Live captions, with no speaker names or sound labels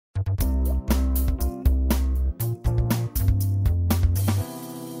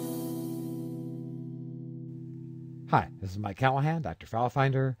Hi, this is Mike Callahan, Dr.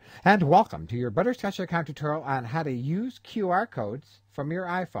 FileFinder, and welcome to your Butterscotch account tutorial on how to use QR codes from your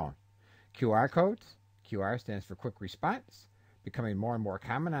iPhone. QR codes, QR stands for quick response, becoming more and more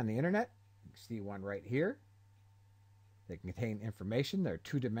common on the internet. You can see one right here. They contain information. They're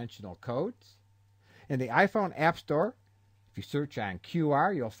two-dimensional codes. In the iPhone App Store, if you search on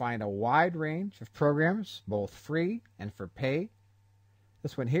QR, you'll find a wide range of programs, both free and for pay.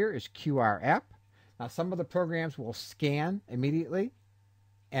 This one here is QR app. Now, some of the programs will scan immediately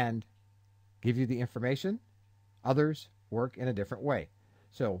and give you the information. Others work in a different way.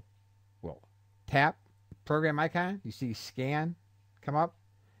 So we'll tap the program icon. You see scan come up,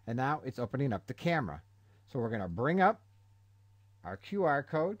 and now it's opening up the camera. So we're going to bring up our QR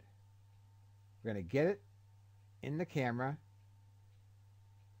code. We're going to get it in the camera.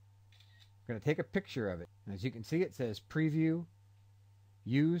 We're going to take a picture of it. And as you can see, it says preview,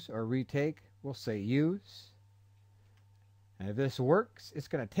 use or retake. We'll say use. And if this works, it's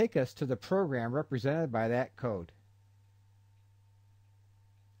going to take us to the program represented by that code.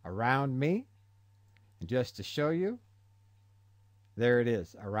 Around Me. And just to show you, there it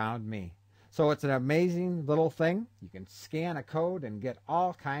is, Around Me. So it's an amazing little thing. You can scan a code and get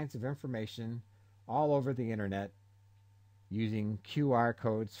all kinds of information all over the internet using QR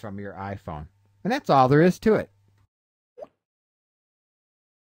codes from your iPhone. And that's all there is to it.